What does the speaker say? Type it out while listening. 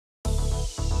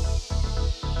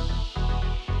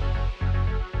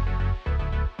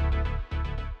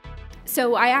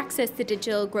So I accessed the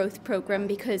digital growth program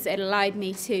because it allowed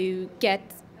me to get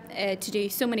to do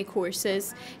so many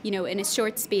courses, in a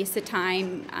short space of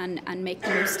time and make the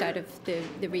most out of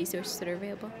the resources that are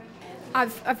available.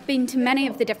 I've been to many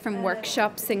of the different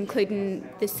workshops, including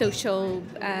the social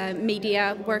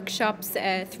media workshops,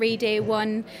 a 3-day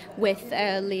one with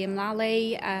Liam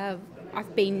Lally.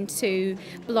 I've been to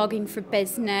blogging for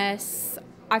business.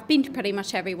 I've been to pretty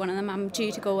much every one of them. I'm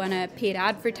due to go on a paid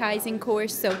advertising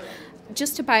course, so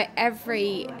just about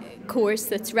every course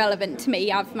that's relevant to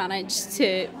me I've managed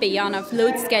to be on. I've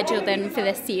loads scheduled in for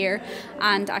this year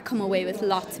and I come away with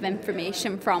lots of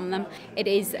information from them. It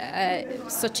is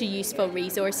such a useful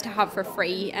resource to have for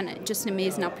free and just an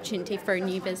amazing opportunity for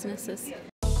new businesses.